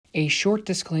A short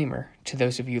disclaimer to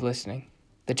those of you listening.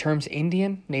 The terms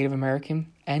Indian, Native American,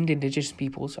 and Indigenous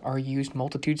peoples are used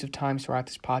multitudes of times throughout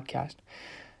this podcast.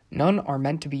 None are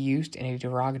meant to be used in a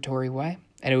derogatory way,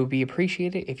 and it would be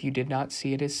appreciated if you did not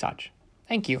see it as such.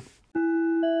 Thank you.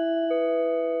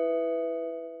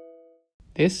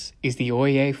 This is the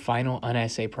Oyez Final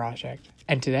Unessay Project,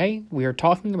 and today we are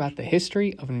talking about the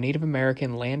history of Native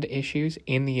American land issues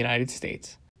in the United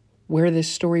States. Where this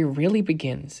story really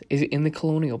begins is in the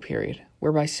colonial period,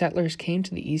 whereby settlers came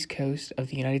to the east coast of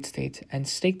the United States and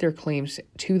staked their claims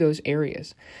to those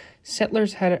areas.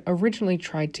 Settlers had originally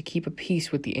tried to keep a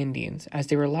peace with the Indians, as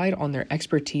they relied on their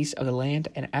expertise of the land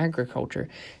and agriculture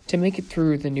to make it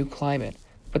through the new climate,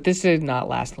 but this did not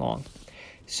last long.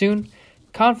 Soon,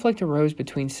 conflict arose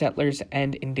between settlers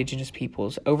and indigenous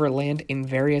peoples over land in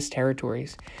various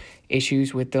territories.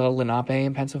 Issues with the Lenape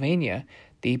in Pennsylvania,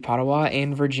 the Padawa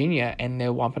in Virginia, and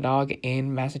the Wampanoag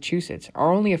in Massachusetts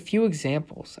are only a few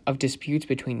examples of disputes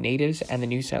between natives and the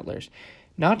new settlers,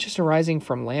 not just arising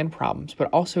from land problems,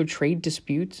 but also trade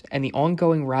disputes and the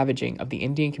ongoing ravaging of the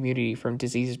Indian community from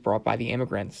diseases brought by the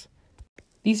immigrants.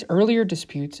 These earlier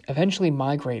disputes eventually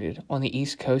migrated on the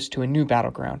East Coast to a new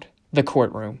battleground, the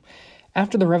courtroom.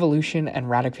 After the Revolution and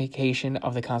ratification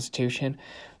of the Constitution,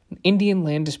 Indian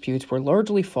land disputes were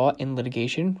largely fought in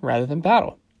litigation rather than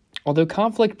battle. Although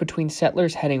conflict between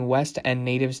settlers heading west and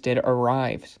natives did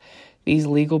arise, these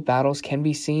legal battles can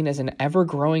be seen as an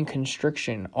ever-growing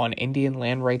constriction on Indian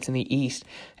land rights in the east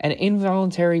and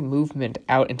involuntary movement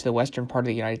out into the western part of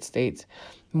the United States.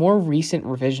 More recent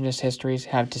revisionist histories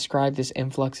have described this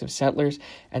influx of settlers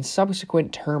and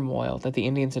subsequent turmoil that the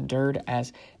Indians endured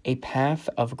as a path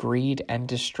of greed and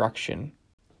destruction.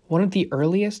 One of the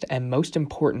earliest and most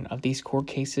important of these court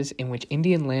cases in which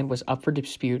Indian land was up for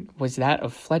dispute was that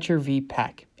of Fletcher v.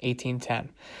 Peck, 1810.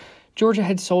 Georgia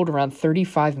had sold around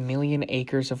 35 million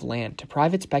acres of land to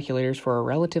private speculators for a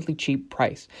relatively cheap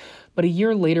price, but a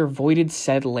year later voided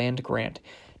said land grant.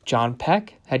 John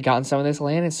Peck had gotten some of this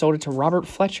land and sold it to Robert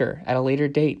Fletcher at a later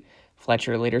date.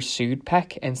 Fletcher later sued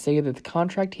Peck and stated that the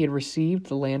contract he had received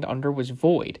the land under was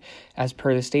void, as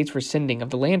per the state's rescinding of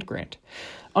the land grant.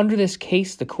 Under this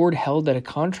case, the court held that a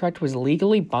contract was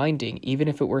legally binding even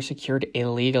if it were secured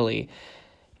illegally.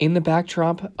 In the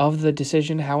backdrop of the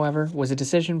decision, however, was a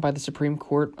decision by the Supreme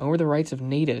Court over the rights of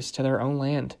natives to their own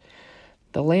land.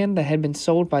 The land that had been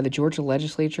sold by the Georgia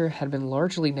legislature had been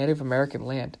largely Native American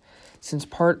land. Since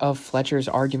part of Fletcher's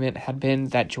argument had been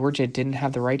that Georgia didn't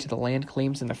have the right to the land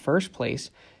claims in the first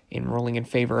place, in ruling in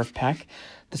favor of Peck,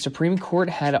 the Supreme Court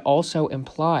had also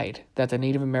implied that the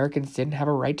Native Americans didn't have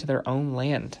a right to their own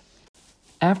land.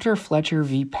 After Fletcher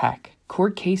v. Peck,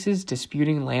 court cases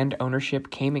disputing land ownership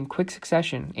came in quick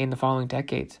succession in the following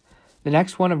decades. The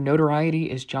next one of notoriety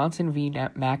is Johnson v.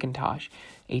 McIntosh,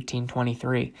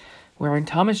 1823, wherein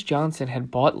Thomas Johnson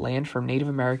had bought land from Native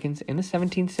Americans in the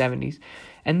 1770s,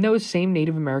 and those same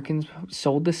Native Americans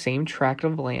sold the same tract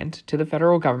of land to the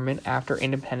federal government after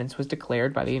independence was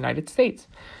declared by the United States.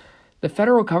 The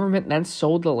federal government then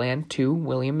sold the land to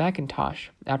William McIntosh,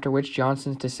 after which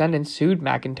Johnson's descendants sued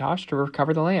McIntosh to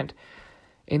recover the land.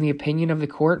 In the opinion of the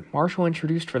court, Marshall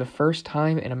introduced for the first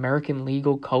time in American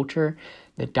legal culture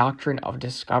the doctrine of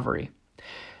discovery.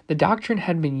 The doctrine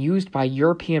had been used by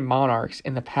European monarchs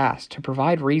in the past to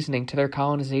provide reasoning to their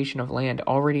colonization of land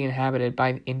already inhabited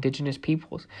by indigenous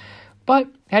peoples, but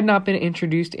had not been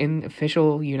introduced in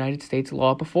official United States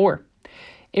law before.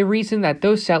 It reasoned that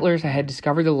those settlers that had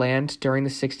discovered the land during the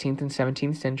 16th and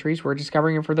 17th centuries were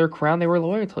discovering it for their crown they were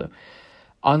loyal to,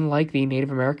 unlike the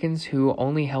Native Americans who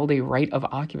only held a right of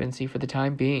occupancy for the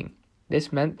time being.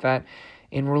 This meant that,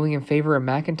 in ruling in favor of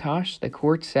McIntosh, the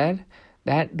court said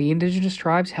that the indigenous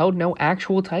tribes held no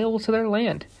actual title to their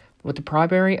land, with the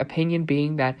primary opinion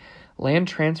being that land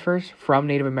transfers from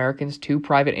Native Americans to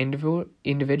private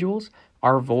individuals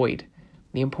are void.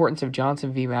 The importance of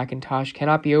Johnson v. McIntosh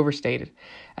cannot be overstated,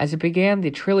 as it began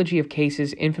the trilogy of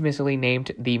cases infamously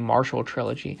named the Marshall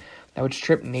Trilogy that would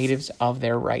strip natives of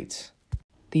their rights.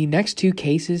 The next two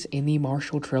cases in the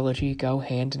Marshall Trilogy go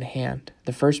hand in hand,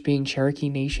 the first being Cherokee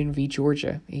Nation v.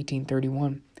 Georgia,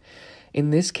 1831. In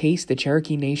this case, the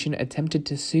Cherokee Nation attempted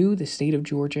to sue the state of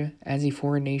Georgia as a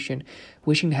foreign nation,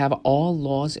 wishing to have all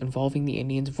laws involving the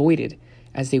Indians voided,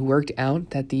 as they worked out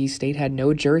that the state had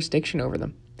no jurisdiction over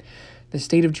them. The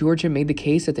state of Georgia made the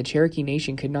case that the Cherokee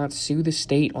Nation could not sue the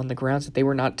state on the grounds that they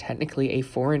were not technically a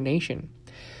foreign nation.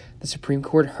 The Supreme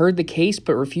Court heard the case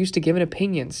but refused to give an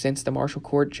opinion, since the Marshall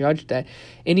Court judged that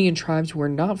Indian tribes were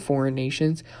not foreign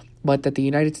nations, but that the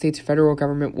United States federal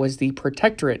government was the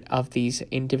protectorate of these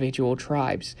individual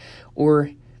tribes,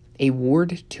 or a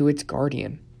ward to its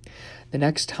guardian. The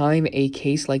next time a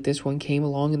case like this one came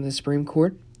along in the Supreme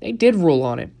Court, they did rule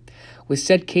on it, with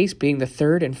said case being the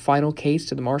third and final case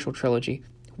to the Marshall Trilogy,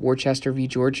 Worcester v.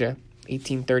 Georgia,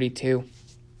 1832.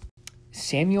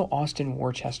 Samuel Austin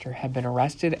Worcester had been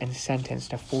arrested and sentenced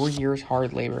to 4 years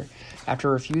hard labor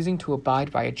after refusing to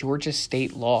abide by a Georgia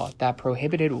state law that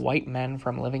prohibited white men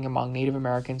from living among Native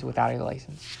Americans without a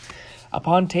license.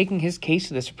 Upon taking his case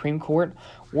to the Supreme Court,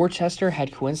 Worcester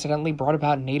had coincidentally brought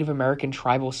about Native American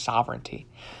tribal sovereignty.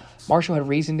 Marshall had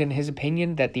reasoned in his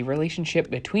opinion that the relationship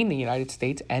between the United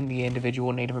States and the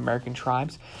individual Native American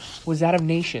tribes was that of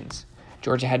nations.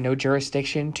 Georgia had no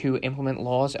jurisdiction to implement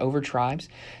laws over tribes,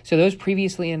 so those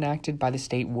previously enacted by the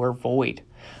state were void.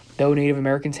 Though Native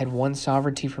Americans had won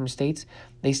sovereignty from states,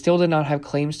 they still did not have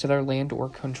claims to their land or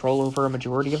control over a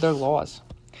majority of their laws.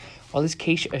 While this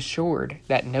case assured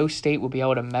that no state would be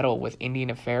able to meddle with Indian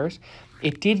affairs,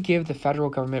 it did give the federal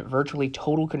government virtually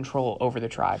total control over the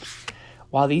tribes.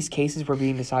 While these cases were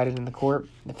being decided in the court,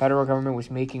 the federal government was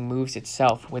making moves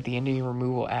itself with the Indian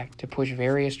Removal Act to push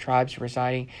various tribes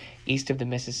residing east of the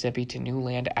Mississippi to new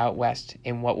land out west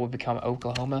in what would become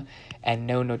Oklahoma and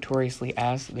known notoriously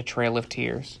as the Trail of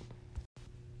Tears.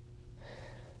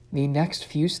 The next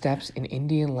few steps in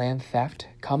Indian land theft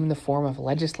come in the form of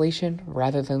legislation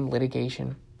rather than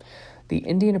litigation. The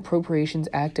Indian Appropriations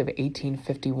Act of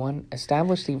 1851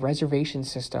 established the reservation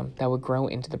system that would grow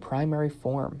into the primary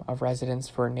form of residence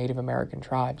for Native American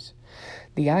tribes.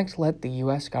 The act let the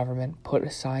U.S. government put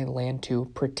aside land to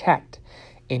protect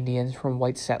Indians from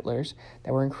white settlers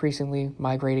that were increasingly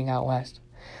migrating out west.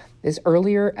 This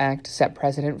earlier act set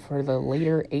precedent for the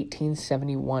later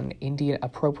 1871 Indian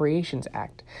Appropriations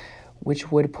Act,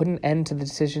 which would put an end to the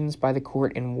decisions by the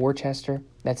court in Worcester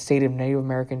that stated Native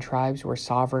American tribes were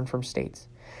sovereign from states.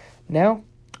 Now,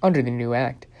 under the new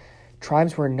act,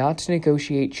 tribes were not to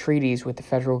negotiate treaties with the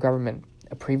federal government,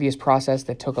 a previous process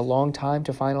that took a long time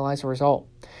to finalize a result.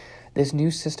 This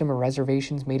new system of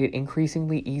reservations made it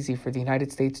increasingly easy for the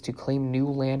United States to claim new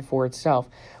land for itself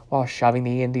while shoving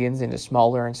the Indians into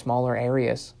smaller and smaller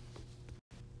areas.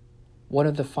 One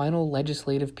of the final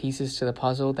legislative pieces to the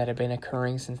puzzle that had been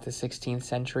occurring since the 16th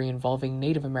century involving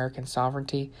Native American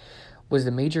sovereignty was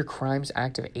the Major Crimes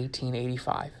Act of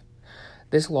 1885.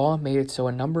 This law made it so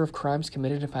a number of crimes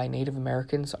committed by Native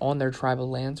Americans on their tribal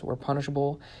lands were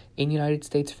punishable in United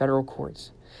States federal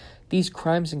courts. These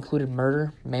crimes included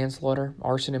murder, manslaughter,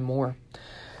 arson, and more.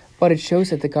 But it shows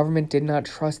that the government did not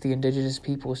trust the indigenous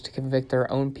peoples to convict their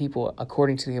own people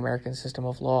according to the American system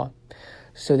of law.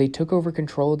 So they took over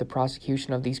control of the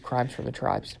prosecution of these crimes from the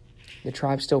tribes. The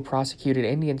tribes still prosecuted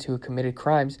Indians who committed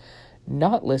crimes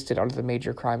not listed under the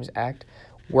Major Crimes Act,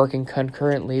 working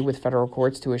concurrently with federal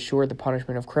courts to assure the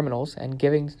punishment of criminals and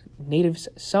giving natives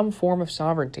some form of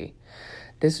sovereignty.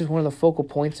 This is one of the focal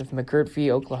points of McGirt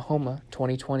v. Oklahoma,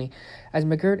 2020, as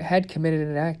McGirt had committed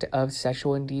an act of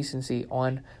sexual indecency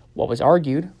on what was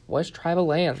argued was tribal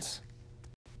lands.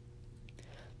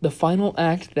 The final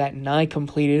act that nigh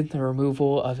completed the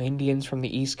removal of Indians from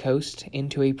the East Coast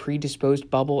into a predisposed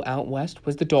bubble out west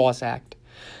was the Dawes Act.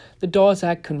 The Dawes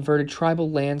Act converted tribal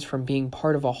lands from being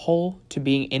part of a whole to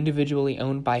being individually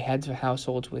owned by heads of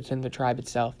households within the tribe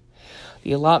itself.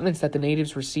 The allotments that the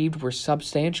natives received were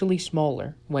substantially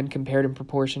smaller when compared in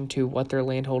proportion to what their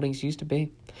land holdings used to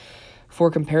be. For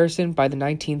comparison, by the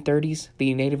 1930s,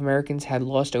 the Native Americans had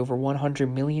lost over 100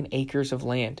 million acres of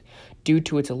land due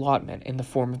to its allotment in the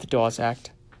form of the Dawes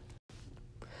Act.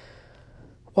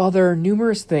 While there are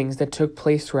numerous things that took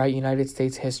place throughout United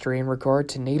States history in regard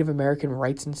to Native American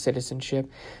rights and citizenship,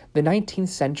 the 19th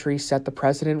century set the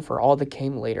precedent for all that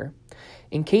came later.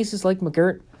 In cases like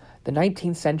McGirt, the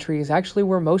 19th century is actually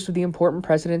where most of the important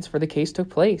precedents for the case took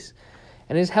place,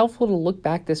 and it is helpful to look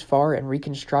back this far and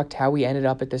reconstruct how we ended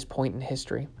up at this point in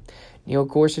history. Neil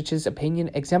Gorsuch's opinion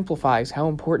exemplifies how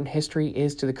important history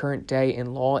is to the current day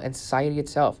in law and society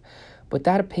itself, but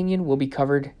that opinion will be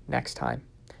covered next time.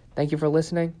 Thank you for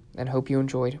listening, and hope you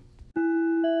enjoyed.